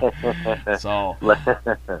 So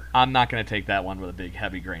I'm not going to take that one with a big,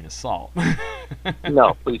 heavy grain of salt.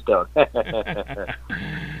 No, please don't.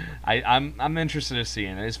 I'm interested to see,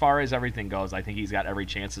 and as far as everything goes, I think he's got every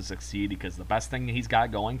chance to succeed, because the best thing he's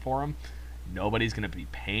got going for him, nobody's going to be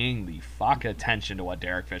paying the fuck attention to what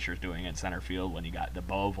Derek Fisher's doing in center field when you got the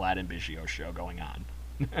Bo, Vlad, and Biggio show going on.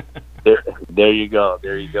 There you go.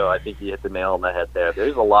 I think you hit the nail on the head there.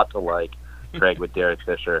 There's a lot to like, Craig, with Derek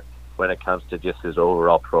Fisher when it comes to just his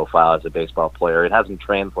overall profile as a baseball player. It hasn't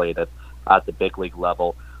translated at the big league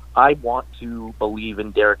level. I want to believe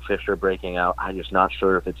in Derek Fisher breaking out. I'm just not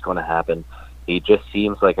sure if it's going to happen. He just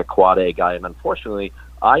seems like a quad A guy, and unfortunately,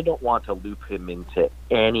 I don't want to loop him into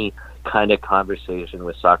any kind of conversation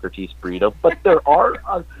with Socrates Brito, but there are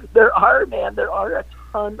a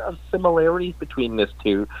ton of similarities between these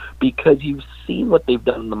two, because you've seen what they've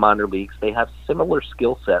done in the minor leagues. They have similar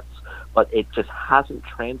skill sets, but it just hasn't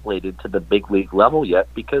translated to the big league level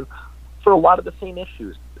yet, because for a lot of the same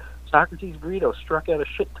issues. Socrates Brito struck out a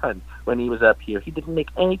shit ton when he was up here. He didn't make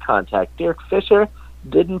any contact. Derek Fisher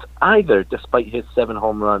didn't either, despite his 7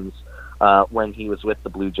 home runs when he was with the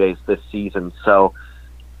Blue Jays this season. So,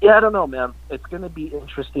 yeah, I don't know, man. It's going to be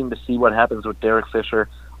interesting to see what happens with Derek Fisher.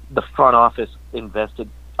 The front office invested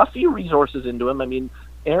a few resources into him. I mean,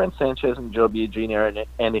 Aaron Sanchez and Joe Biagini aren't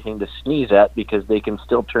anything to sneeze at, because they can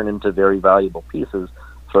still turn into very valuable pieces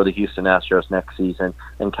for the Houston Astros next season.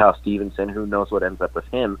 And Cal Stevenson, who knows what ends up with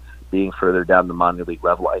him being further down the minor league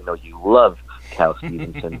level. I know you love Cal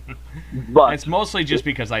Stevenson. But it's mostly just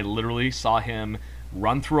because I literally saw him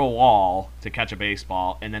run through a wall to catch a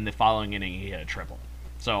baseball, and then the following inning he hit a triple.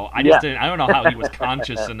 So I don't know how he was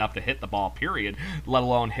conscious enough to hit the ball, period, let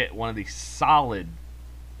alone hit one of the solid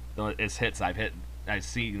hits I've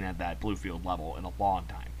seen at that Bluefield level in a long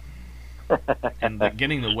time. And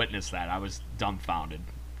getting to witness that, I was dumbfounded.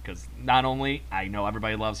 Because not only I know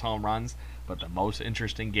everybody loves home runs, but the most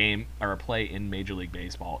interesting game or play in Major League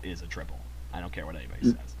Baseball is a triple. I don't care what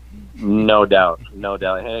anybody says. No doubt.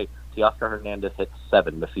 Hey, Teoscar Hernandez hit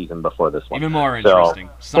 7 the season before this one. Even more interesting.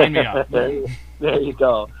 Sign me up. There you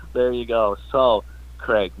go. So,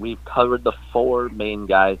 Craig, we've covered the 4 main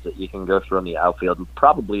guys that you can go through in the outfield. And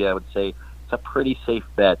probably, I would say, it's a pretty safe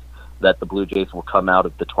bet that the Blue Jays will come out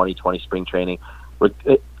of the 2020 spring training,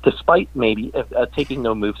 despite maybe taking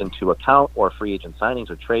no moves into account or free agent signings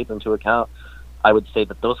or trades into account. I would say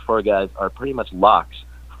that those 4 guys are pretty much locks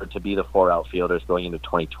to be the 4 outfielders going into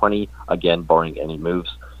 2020, again, barring any moves.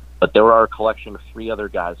 But there are a collection of 3 other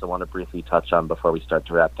guys I want to briefly touch on before we start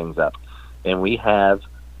to wrap things up. And we have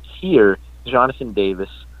here Jonathan Davis,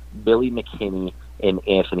 Billy McKinney, and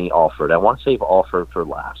Anthony Alford. I want to save Alford for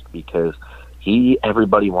last because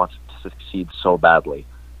everybody wants to succeed so badly.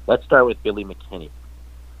 Let's start with Billy McKinney.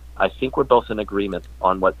 I think we're both in agreement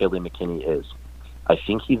on what Billy McKinney is. I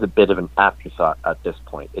think he's a bit of an afterthought at this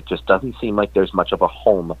point. It just doesn't seem like there's much of a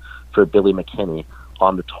home for Billy McKinney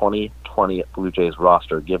on the 2020 Blue Jays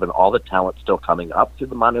roster, given all the talent still coming up through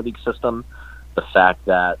the minor league system, the fact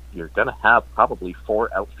that you're going to have probably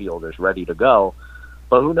 4 outfielders ready to go.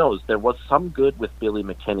 But who knows? There was some good with Billy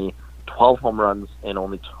McKinney, 12 home runs and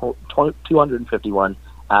only 251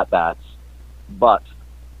 at-bats. But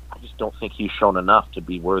I just don't think he's shown enough to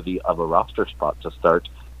be worthy of a roster spot to start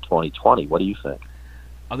 2020. What do you think?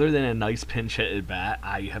 Other than a nice pinch hit at bat,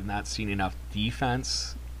 I have not seen enough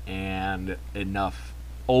defense and enough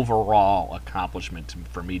overall accomplishment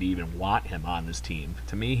for me to even want him on this team.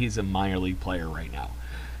 To me, he's a minor league player right now.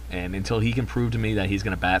 And until he can prove to me that he's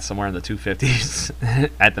going to bat somewhere in the 250s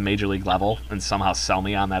at the major league level and somehow sell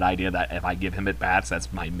me on that idea that if I give him at bats,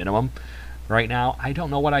 that's my minimum right now, I don't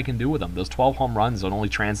know what I can do with him. Those 12 home runs are only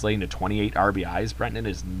translating to 28 RBIs. Brenton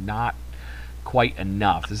is not quite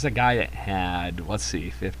enough. This is a guy that had,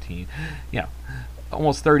 15,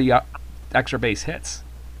 almost 30 extra base hits.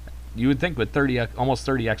 You would think with almost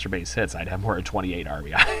 30 extra base hits, I'd have more than 28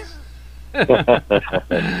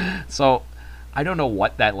 RBIs. So I don't know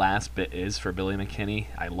what that last bit is for Billy McKinney.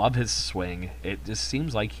 I love his swing. It just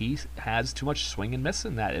seems like he has too much swing and miss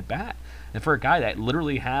in that at bat. And for a guy that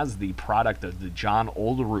literally has the product of the John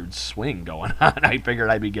Olerud swing going on, I figured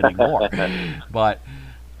I'd be getting more. But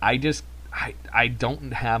I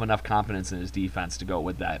don't have enough confidence in his defense to go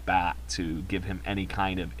with that bat to give him any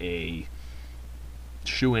kind of a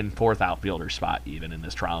shoe-in 4th outfielder spot even in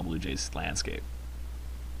this Toronto Blue Jays landscape.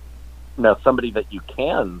 Now, somebody that you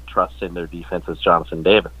can trust in their defense is Jonathan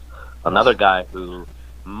Davis, another guy who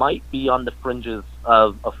might be on the fringes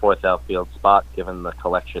of a 4th outfield spot given the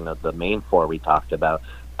collection of the main 4 we talked about.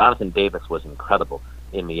 Jonathan Davis was incredible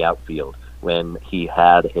in the outfield when he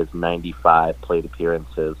had his 95 plate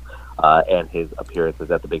appearances and his appearances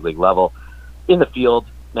at the big league level. In the field,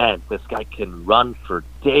 man, this guy can run for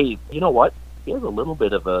days. You know what? He has a little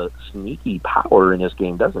bit of a sneaky power in his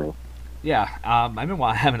game, doesn't he? Yeah, I've been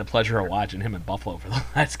having the pleasure of watching him in Buffalo for the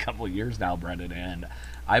last couple of years now, Brendan, and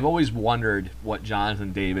I've always wondered what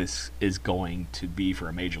Jonathan Davis is going to be for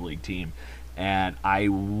a major league team. And I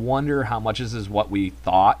wonder how much this is what we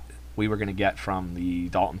thought we were going to get from the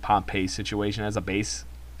Dalton Pompey situation as a base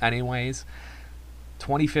anyways.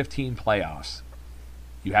 2015 playoffs,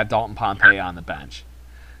 you have Dalton Pompey on the bench.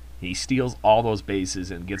 He steals all those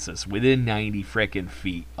bases and gets us within 90 frickin'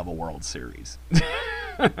 feet of a World Series.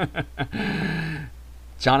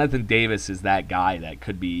 Jonathan Davis is that guy that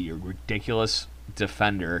could be a ridiculous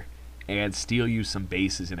defender and steal you some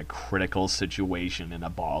bases in a critical situation in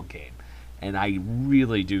a ball game. And I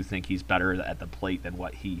really do think he's better at the plate than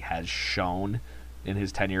what he has shown in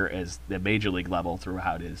his tenure as the major league level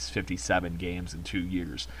throughout his 57 games in 2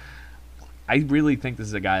 years. I really think this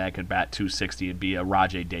is a guy that could bat 260 and be a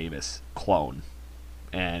Rajay Davis clone,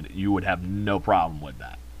 and you would have no problem with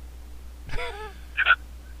that.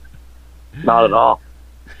 Not at all.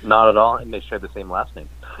 Not at all, and they share the same last name.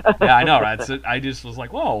 Yeah, I know, right? So I just was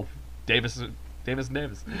like, whoa, Davis.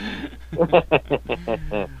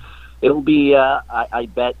 It'll be, I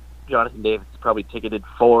bet Jonathan Davis is probably ticketed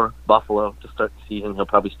for Buffalo to start the season. He'll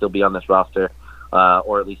probably still be on this roster,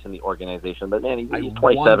 or at least in the organization. But, man, he's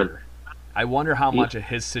 27. I wonder how much of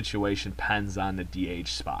his situation depends on the DH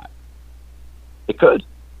spot. It could.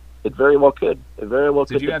 It very well could. It very well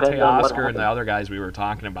could. Did you have Teoscar and the other guys we were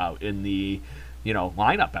talking about in the,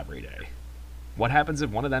 lineup every day? What happens if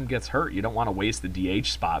one of them gets hurt? You don't want to waste the DH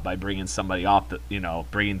spot by bringing somebody off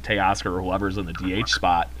bringing Teoscar or whoever's in the DH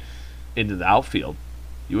spot into the outfield.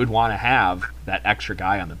 You would want to have that extra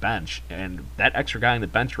guy on the bench, and that extra guy on the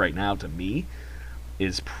bench right now, to me,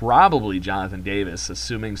 is probably Jonathan Davis,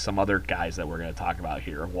 assuming some other guys that we're going to talk about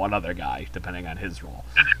here, one other guy, depending on his role.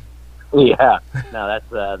 Yeah, no,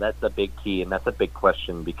 that's a big key, and that's a big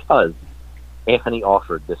question because Anthony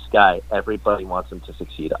Alford, this guy, everybody wants him to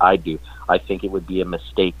succeed. I do. I think it would be a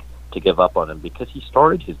mistake to give up on him because he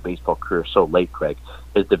started his baseball career so late, Craig.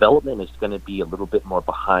 His development is going to be a little bit more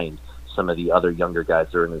behind some of the other younger guys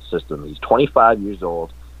that are in his system. He's 25 years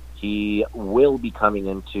old. He will be coming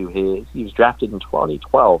into he was drafted in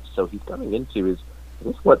 2012, so he's coming into his, I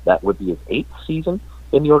guess what that would be his 8th season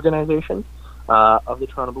in the organization of the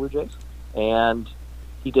Toronto Blue Jays. And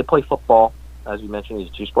he did play football, as we mentioned, he's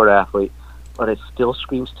a two-sport athlete, but it still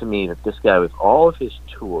screams to me that this guy, with all of his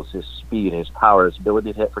tools, his speed, his power, his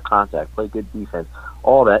ability to hit for contact, play good defense,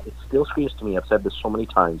 all that, it still screams to me, I've said this so many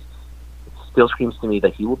times, it still screams to me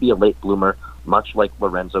that he will be a late bloomer, much like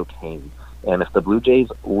Lorenzo Cain. And if the Blue Jays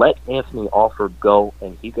let Anthony Alford go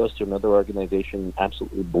and he goes to another organization and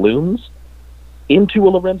absolutely blooms into a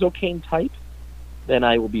Lorenzo Cain type, then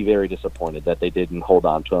I will be very disappointed that they didn't hold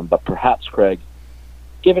on to him. But perhaps, Craig,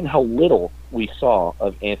 given how little we saw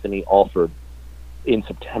of Anthony Alford in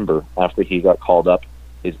September after he got called up,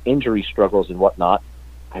 his injury struggles and whatnot,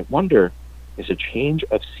 I wonder, is a change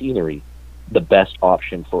of scenery the best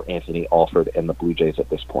option for Anthony Alford and the Blue Jays at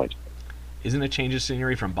this point? Isn't a change of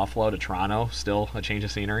scenery from Buffalo to Toronto still a change of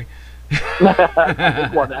scenery?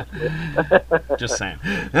 Just saying.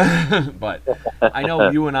 But I know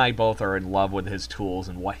you and I both are in love with his tools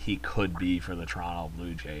and what he could be for the Toronto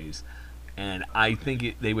Blue Jays. And I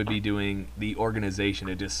think they would be doing the organization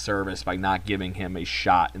a disservice by not giving him a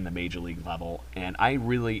shot in the major league level. And I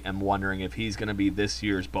really am wondering if he's going to be this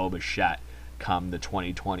year's Bo Bichette come the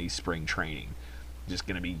 2020 spring training. Just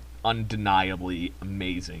going to be undeniably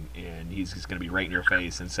amazing, and he's just going to be right in your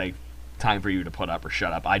face and say, time for you to put up or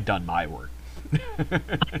shut up. I've done my work.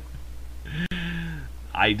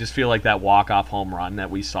 I just feel like that walk-off home run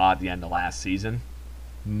that we saw at the end of last season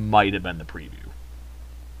might have been the preview.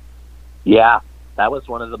 Yeah, that was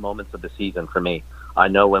one of the moments of the season for me. I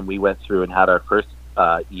know when we went through and had our first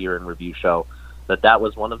year in review show, that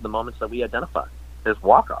was one of the moments that we identified, his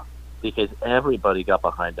walk-off, because everybody got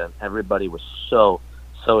behind him. Everybody was so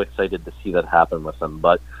excited to see that happen with him.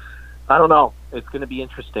 But I don't know. It's going to be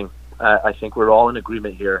interesting. I think we're all in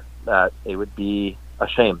agreement here that it would be a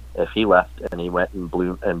shame if he left and he went and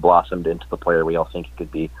bloomed and blossomed into the player we all think he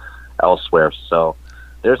could be elsewhere. So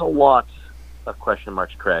there's a lot of question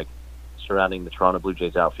marks, Craig, surrounding the Toronto Blue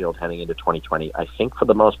Jays outfield heading into 2020. I think for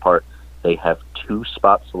the most part, they have 2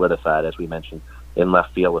 spots solidified, as we mentioned, in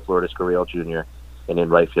left field with Lourdes Gurriel Jr. and in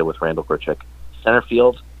right field with Randall Grichuk. Center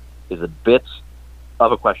field is a bit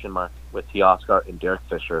of a question mark with Teoscar and Derek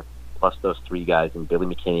Fisher, plus those 3 guys in Billy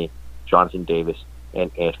McKinney, Jonathan Davis,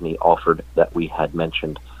 and Anthony Alford that we had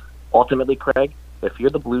mentioned. Ultimately, Craig, if you're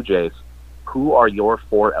the Blue Jays, who are your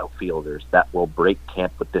 4 outfielders that will break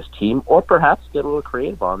camp with this team, or perhaps get a little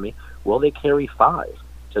creative on me? Will they carry 5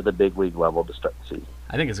 to the big league level to start the season?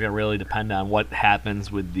 I think it's going to really depend on what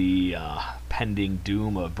happens with the pending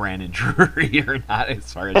doom of Brandon Drury or not,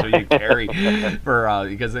 as far as who you carry.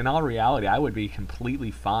 Because in all reality, I would be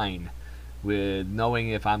completely fine with knowing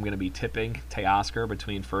if I'm going to be tipping Teoscar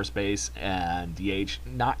between first base and DH,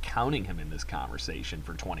 not counting him in this conversation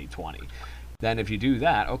for 2020. Then if you do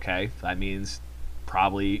that, okay, that means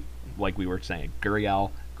probably, like we were saying, Gurriel,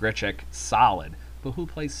 Grichuk, solid. But who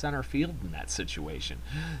plays center field in that situation?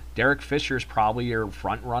 Derek Fisher's probably your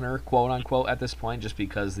front runner, quote unquote, at this point, just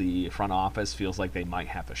because the front office feels like they might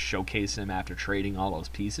have to showcase him after trading all those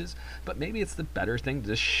pieces. But maybe it's the better thing to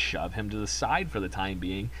just shove him to the side for the time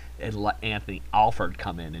being and let Anthony Alford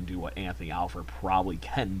come in and do what Anthony Alford probably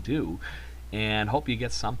can do, and hope you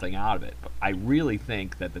get something out of it. But I really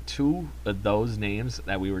think that the 2 of those names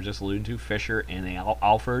that we were just alluding to, Fisher and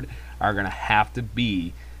Alford, are going to have to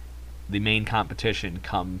be the main competition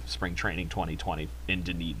come spring training 2020 in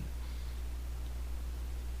Dunedin.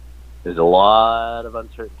 There's a lot of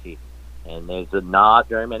uncertainty, and there's not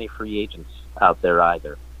very many free agents out there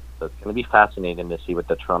either. So it's going to be fascinating to see what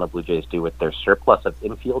the Toronto Blue Jays do with their surplus of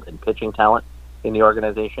infield and pitching talent in the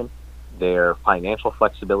organization, their financial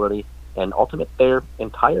flexibility, and ultimately their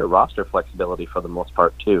entire roster flexibility for the most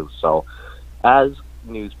part too. So as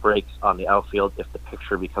news breaks on the outfield, if the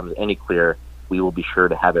picture becomes any clearer, we will be sure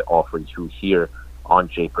to have it all for you here on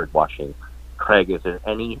Jaybird Watching. Craig, is there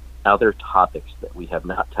any other topics that we have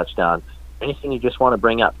not touched on? Anything you just want to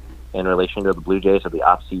bring up in relation to the Blue Jays of the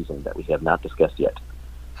off-season that we have not discussed yet?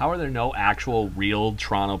 How are there no actual real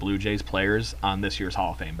Toronto Blue Jays players on this year's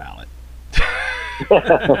Hall of Fame ballot?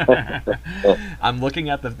 I'm looking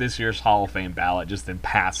at this year's Hall of Fame ballot just in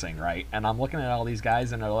passing, right? And I'm looking at all these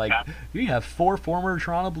guys, and they're like, you have 4 former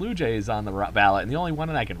Toronto Blue Jays on the ballot, and the only one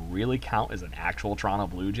that I can really count as an actual Toronto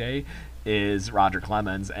Blue Jay is Roger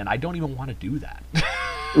Clemens, and I don't even want to do that.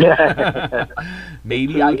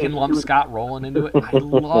 Maybe I can lump Scott Rowland into it. I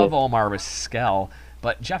love Omar Vizquel,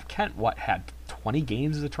 but Jeff Kent, had 20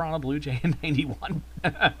 games as a Toronto Blue Jay in '91?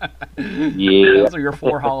 Yeah. Those are your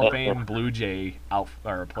 4 Hall of Fame Blue Jay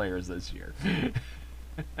players this year.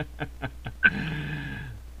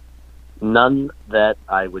 None that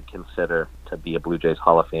I would consider to be a Blue Jays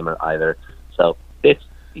Hall of Famer either. So this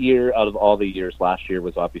year, out of all the years, last year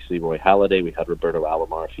was obviously Roy Halladay. We had Roberto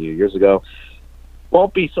Alomar a few years ago.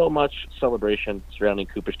 Won't be so much celebration surrounding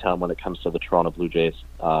Cooperstown when it comes to the Toronto Blue Jays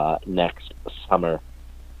next summer.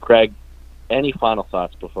 Craig, any final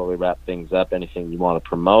thoughts before we wrap things up? Anything you want to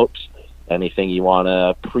promote? Anything you want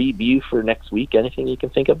to preview for next week? Anything you can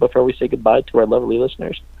think of before we say goodbye to our lovely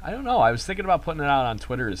listeners? I don't know. I was thinking about putting it out on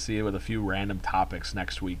Twitter to see with a few random topics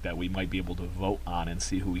next week that we might be able to vote on and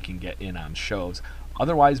see who we can get in on shows.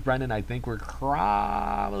 Otherwise, Brendan, I think we're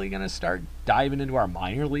probably going to start diving into our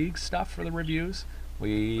minor league stuff for the reviews.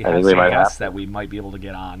 We have some guests that we might be able to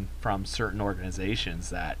get on from certain organizations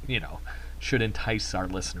that, should entice our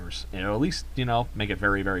listeners. At least, make it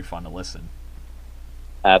very, very fun to listen.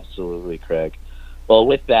 Absolutely, Craig. Well,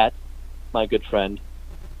 with that, my good friend,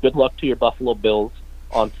 good luck to your Buffalo Bills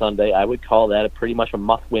on Sunday. I would call that pretty much a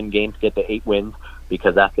must-win game to get to 8 wins,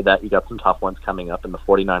 because after that you got some tough ones coming up, and the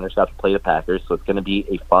 49ers have to play the Packers, so it's going to be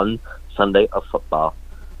a fun Sunday of football.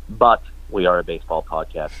 But we are a baseball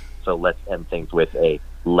podcast, so let's end things with a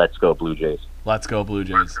let's go Blue Jays. Let's go Blue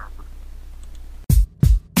Jays.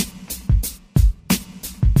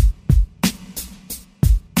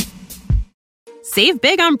 Save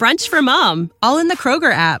big on brunch for mom, all in the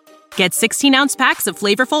Kroger app. Get 16-ounce packs of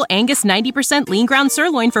flavorful Angus 90% lean ground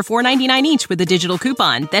sirloin for $4.99 each with a digital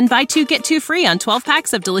coupon. Then buy 2, get 2 free on 12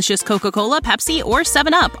 packs of delicious Coca-Cola, Pepsi, or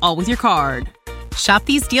 7-Up, all with your card. Shop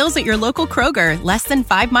these deals at your local Kroger, less than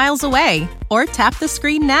 5 miles away. Or tap the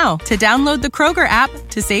screen now to download the Kroger app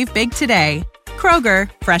to save big today.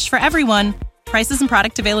 Kroger, fresh for everyone. Prices and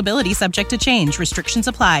product availability subject to change. Restrictions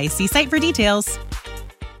apply. See site for details.